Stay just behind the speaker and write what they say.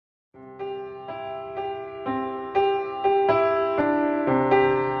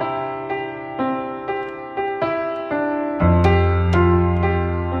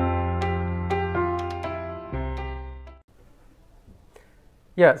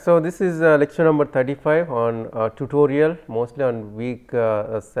Yeah, so this is lecture number 35 on tutorial, mostly on week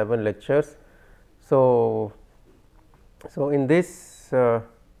 7 lectures. So in this let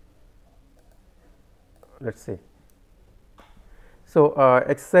us see. So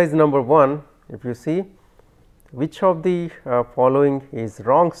exercise number 1, if you see, which of the following is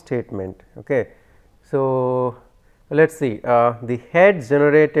wrong statement. Okay. So let us see, the head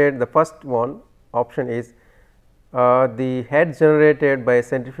generated, the first one option is the head generated by a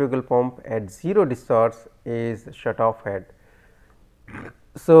centrifugal pump at 0 discharge is shut off head.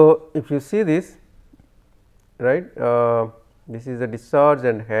 So if you see this, right, this is the discharge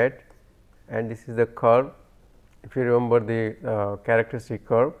and head, and this is the curve, if you remember the characteristic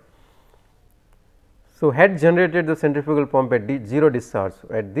curve. So head generated the centrifugal pump at 0 discharge.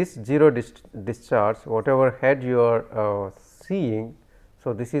 At this 0 discharge, whatever head you are seeing,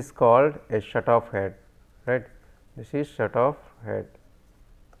 so this is called a shut off head, right. This is shut off head.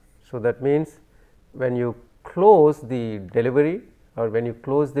 So that means when you close the delivery or when you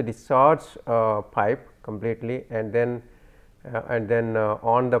close the discharge pipe completely, and then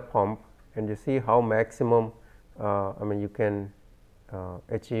on the pump, and you see how maximum I mean you can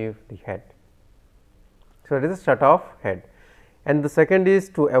achieve the head. So it is a shut off head. And the second is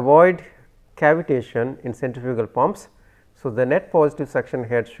to avoid cavitation in centrifugal pumps. So the net positive suction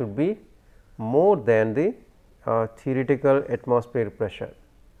head should be more than the theoretical atmospheric pressure.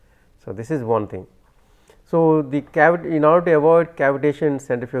 So this is one thing. So the cavity, in order to avoid cavitation in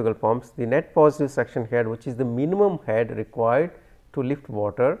centrifugal pumps, the net positive suction head, which is the minimum head required to lift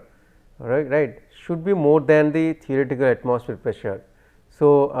water, right, should be more than the theoretical atmospheric pressure.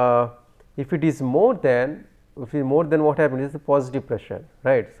 So if it is more than, what happens is the positive pressure,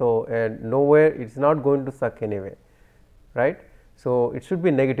 right. So and nowhere it is not going to suck anyway, right. So it should be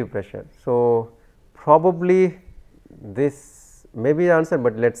negative pressure. So probably this may be the answer,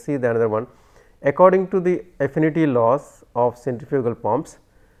 but let us see the another one. According to the affinity laws of centrifugal pumps,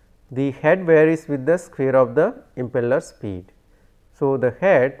 the head varies with the square of the impeller speed. So the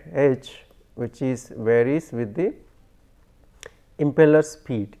head H, which is varies with the impeller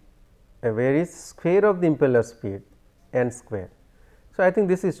speed, varies square of the impeller speed n square. So I think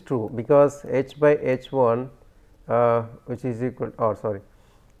this is true, because H by H1 which is equal, or sorry,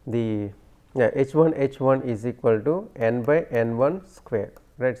 the H1 is equal to n by n1 square,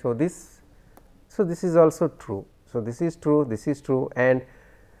 right. So this is also true. So this is true, this is true, and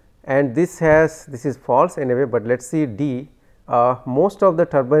this is false anyway, but let us see D. Most of the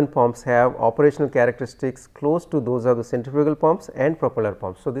turbine pumps have operational characteristics close to those of the centrifugal pumps and propeller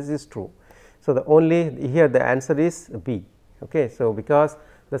pumps. So this is true. So the only here the answer is B. Okay. So because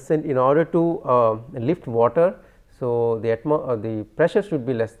in order to lift water, so the pressure should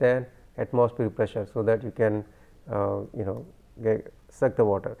be less than atmospheric pressure, so that you can suck the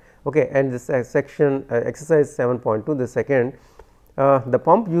water. Okay. And this section exercise 7.2, the second, the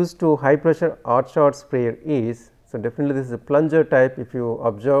pump used to high pressure Ottshot sprayer is, so definitely this is a plunger type. If you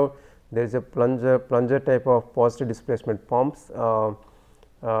observe, there is a plunger type of positive displacement pumps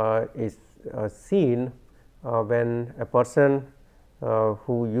is seen when a person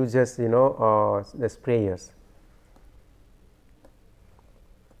who uses the sprayers.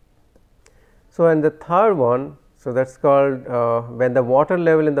 So and the third one, so that is called when the water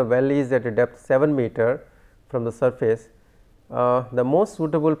level in the well is at a depth 7 meter from the surface, the most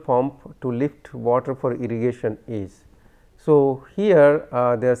suitable pump to lift water for irrigation is. So here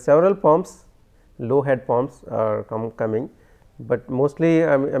there are several pumps, low head pumps are coming, but mostly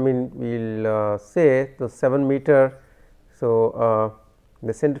I mean we will say the 7 meter. So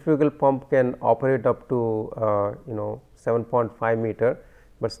the centrifugal pump can operate up to 7.5 meter,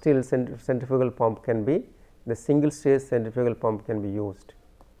 but still centrifugal pump can be, the single stage centrifugal pump can be used.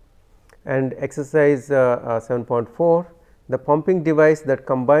 And exercise 7.4, the pumping device that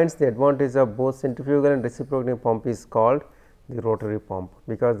combines the advantage of both centrifugal and reciprocating pump is called the rotary pump,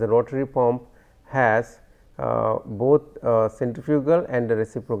 because the rotary pump has both centrifugal and the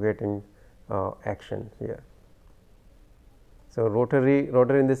reciprocating action here. So rotary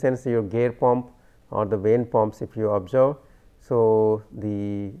in the sense your gear pump or the vane pumps, if you observe. So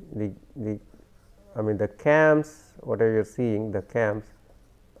the I mean the cams, whatever you are seeing, the cams,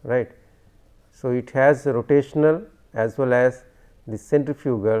 right. So it has rotational as well as the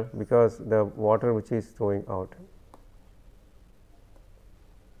centrifugal, because the water which is flowing out.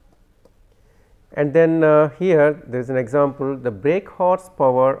 And then here there is an example, the brake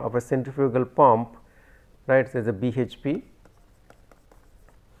horsepower of a centrifugal pump, right. There is a BHP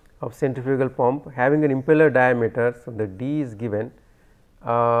of centrifugal pump having an impeller diameter. So the D is given,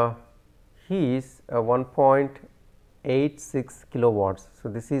 he is 1.8 0.86 kilowatts. So,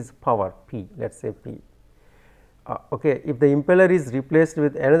 this is power P, let us say P. Okay, if the impeller is replaced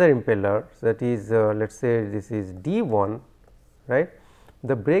with another impeller, so that is let us say this is D1, right,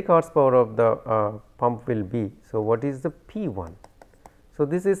 the brake horsepower of the pump will be. So, what is the P1? So,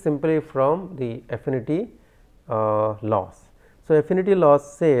 this is simply from the affinity loss. So, affinity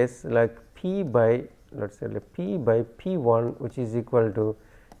loss says like P by, let us say like P by P1, which is equal to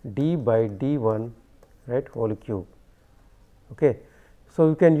D by D1, right, whole cube. Okay. So,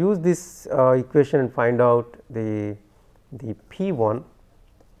 you can use this equation and find out the P1,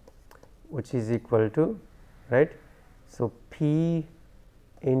 which is equal to, right. So, P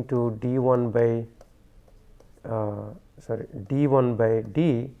into D1 by sorry, D1 by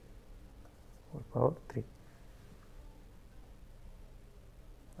D whole power 3.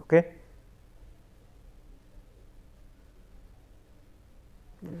 Okay.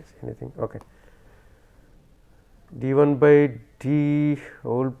 Anything? Okay. D1 by D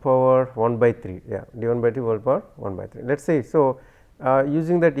whole power 1 by 3, yeah, D1 by D whole power 1 by 3. Let us say, so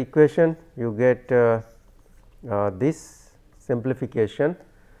using that equation you get this simplification.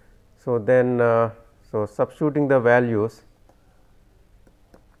 So, then so substituting the values,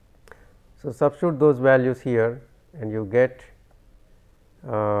 so substitute those values here and you get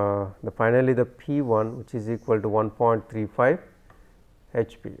finally the P1, which is equal to 1.35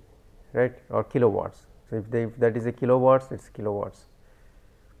 HP, right, or kilowatts. So, if that is a kilowatts, it is kilowatts.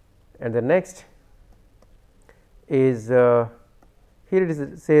 And the next is here it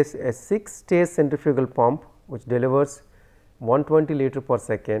is says a 6-stage centrifugal pump which delivers 120 liter per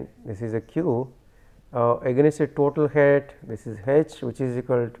second. This is a Q against a total head, this is H, which is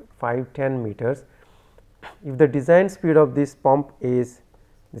equal to 510 meters. If the design speed of this pump is,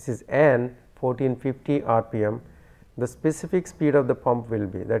 this is N 1450 RPM, the specific speed of the pump will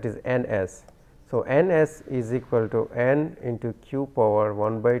be, that is Ns. So, Ns is equal to N into Q power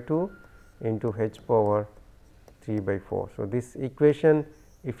 1 by 2 into H power 3 by 4. So, this equation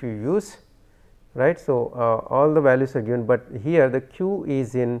if you use, right. So, all the values are given, but here the Q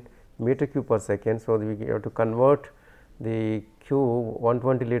is in meter cube per second. So, we have to convert the Q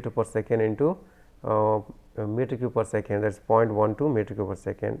 120 liter per second into meter cube per second, that is 0.12 meter cube per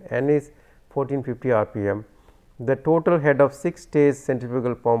second. N is 1450 RPM. The total head of 6-stage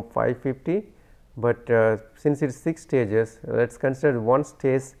centrifugal pump 550, but since it is 6 stages, let us consider one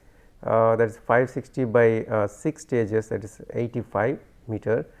stage that is 560 by 6 stages, that is 85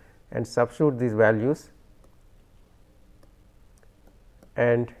 meter, and substitute these values.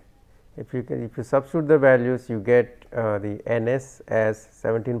 And if you substitute the values, you get the Ns as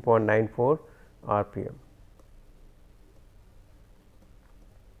 17.94 RPM.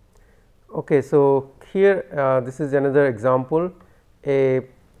 Okay, so here this is another example. A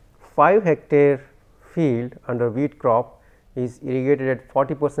 5-hectare field under wheat crop is irrigated at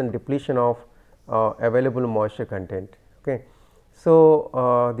 40% depletion of available moisture content. Okay. So,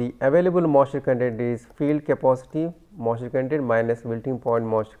 the available moisture content is field capacity moisture content minus wilting point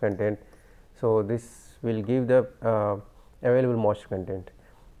moisture content. So, this will give the available moisture content.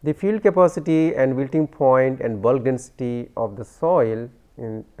 The field capacity and wilting point and bulk density of the soil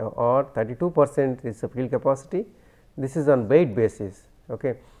in or 32% is the field capacity. This is on weight basis,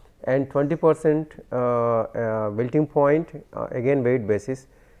 okay, and 20% wilting point again weight basis,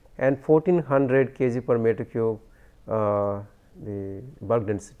 and 1400 kg per meter cube the bulk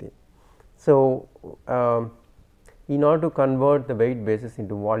density. So, in order to convert the weight basis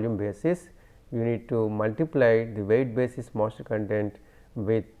into volume basis, you need to multiply the weight basis moisture content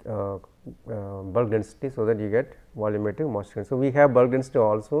with bulk density, so that you get volumetric moisture content. So, we have bulk density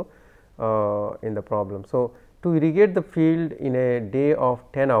also in the problem. So, to irrigate the field in a day of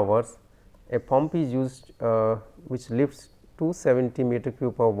 10 hours, a pump is used which lifts 270 meter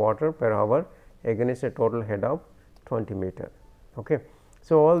cube of water per hour against a total head of 20 meter. Okay.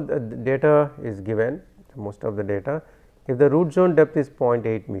 So, all the data is given, most of the data. If the root zone depth is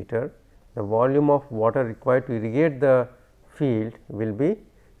 0.8 meter, the volume of water required to irrigate the field will be.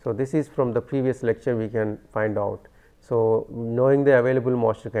 So, this is from the previous lecture we can find out. So, knowing the available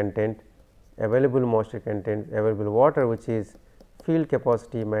moisture content, available water, which is field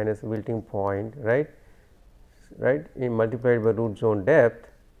capacity minus wilting point, right, in multiplied by root zone depth.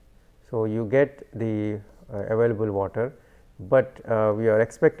 So, you get the available water, but we are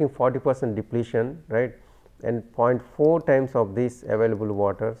expecting 40% depletion, right, and 0.4 times of this available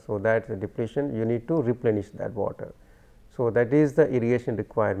water. So, that the depletion you need to replenish that water. So, that is the irrigation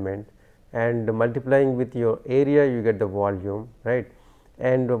requirement, and multiplying with your area you get the volume, right,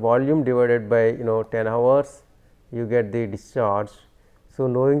 and the volume divided by 10 hours you get the discharge. So,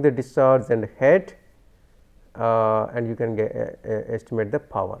 knowing the discharge and head, and you can estimate the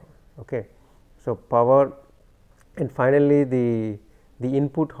power. Okay. So, power, and finally, the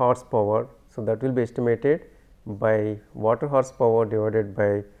input horsepower. So, that will be estimated by water horsepower divided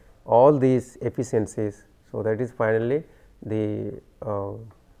by all these efficiencies. So, that is finally the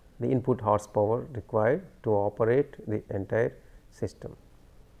input horsepower required to operate the entire system.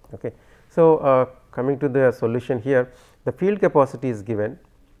 Okay. So, coming to the solution here, the field capacity is given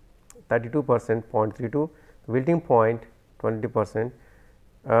 32%, 0.32, wilting point 20%,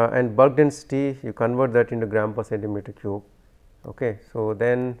 and bulk density you convert that into gram per centimeter cube. Okay. So,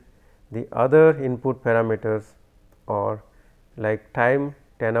 then the other input parameters are like time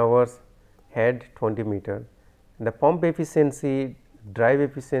 10 hours, head 20 meter, the pump efficiency, drive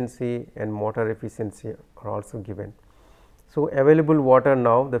efficiency and motor efficiency are also given. So, available water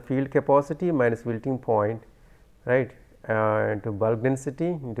now, the field capacity minus wilting point, right, into bulk density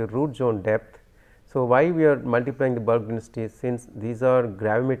into root zone depth. So, why we are multiplying the bulk density, since these are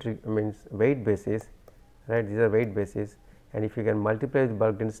gravimetric, means weight basis, right, these are weight basis, and if you can multiply the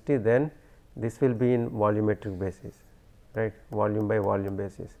bulk density, then this will be in volumetric basis, right, volume by volume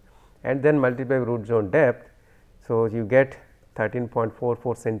basis, and then multiply root zone depth. So, you get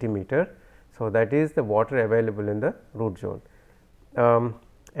 13.44 centimeter. So, that is the water available in the root zone,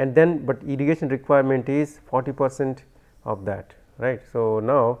 and then but irrigation requirement is 40% of that, right. So,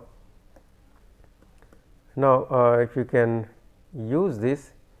 now if you can use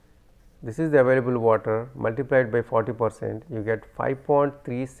this, this is the available water multiplied by 40%, you get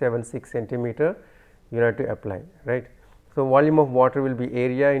 5.376 centimeter you have to apply, right. So, volume of water will be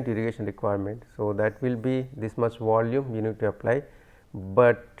area into irrigation requirement. So, that will be this much volume you need to apply,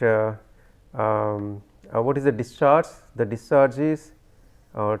 but what is the discharge? The discharge is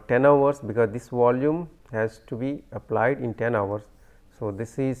 10 hours, because this volume has to be applied in 10 hours. So,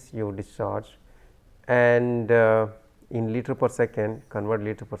 this is your discharge, and in liter per second, convert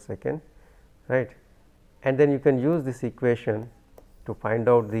liter per second, right, and then you can use this equation to find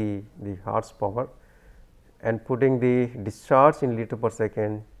out the horsepower, and putting the discharge in liter per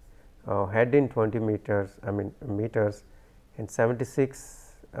second, head in 20 meters, I mean meters, and 76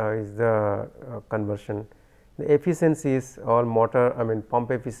 is the conversion. The efficiencies all motor, I mean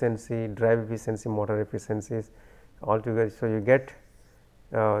pump efficiency, drive efficiency, motor efficiencies altogether. So, you get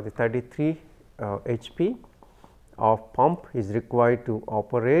the 33 HP of pump is required to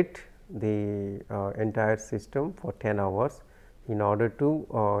operate the entire system for 10 hours in order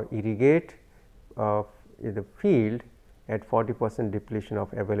to irrigate the field at 40% depletion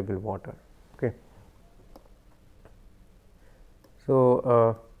of available water. Okay.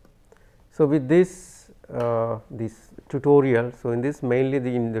 So, so with this tutorial, so in this mainly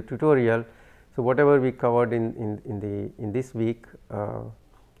in the tutorial, so whatever we covered in this week,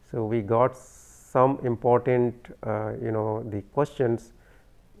 so we got some important the questions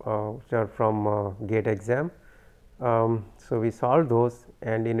which are from GATE exam. So, we solved those,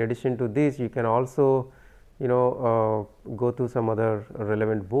 and in addition to this you can also go to some other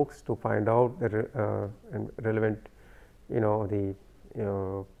relevant books to find out the relevant the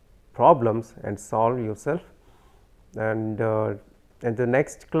problems and solve yourself. And in the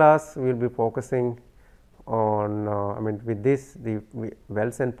next class we will be focusing on I mean with this the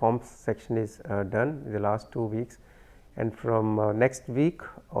wells and pumps section is done in the last 2 weeks, and from next week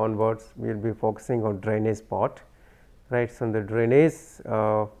onwards we will be focusing on drainage part, right. So, in the drainage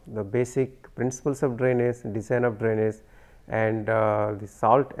the basic principles of drainage, design of drainage, and the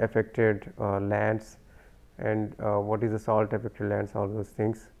salt affected lands, and what is the salt affected lands, all those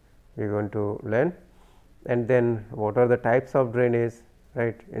things we are going to learn. And then what are the types of drainage,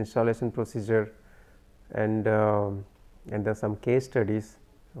 right, installation procedure, and there are some case studies,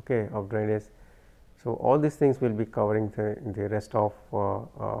 okay, of drainage. So, all these things will be covering the rest of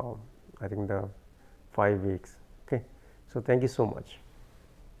I think the 5 weeks. Okay. So, thank you so much.